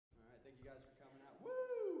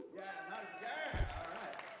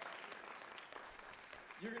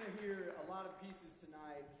You're going to hear a lot of pieces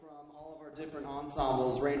tonight from all of our different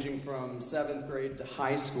ensembles, ranging from 7th grade to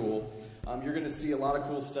high school. You're going to see a lot of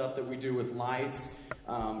cool stuff that we do with lights,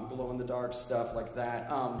 glow-in-the-dark stuff like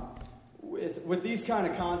that. With these kind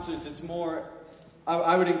of concerts, it's more,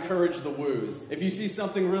 I would encourage the woos. If you see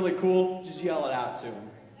something really cool, just yell it out to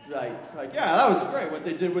them. Like, yeah, that was great, what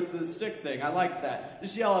they did with the stick thing. I liked that.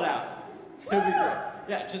 Just yell it out. It'll be great.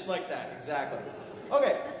 Yeah, just like that, exactly.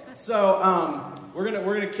 Okay, so we're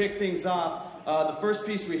gonna kick things off. The first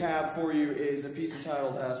piece we have for you is a piece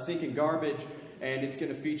entitled Stinkin Garbage, and it's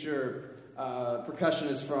gonna feature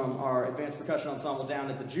percussionists from our advanced percussion ensemble down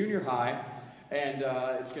at the junior high, and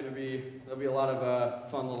there'll be a lot of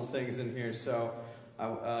fun little things in here. So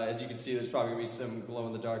as you can see, there's probably gonna be some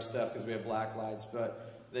glow-in-the-dark stuff because we have black lights, but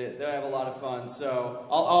they have a lot of fun. So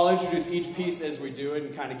I'll introduce each piece as we do it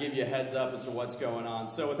and kind of give you a heads up as to what's going on.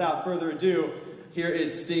 So without further ado, here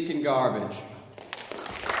is Stinkin Garbage.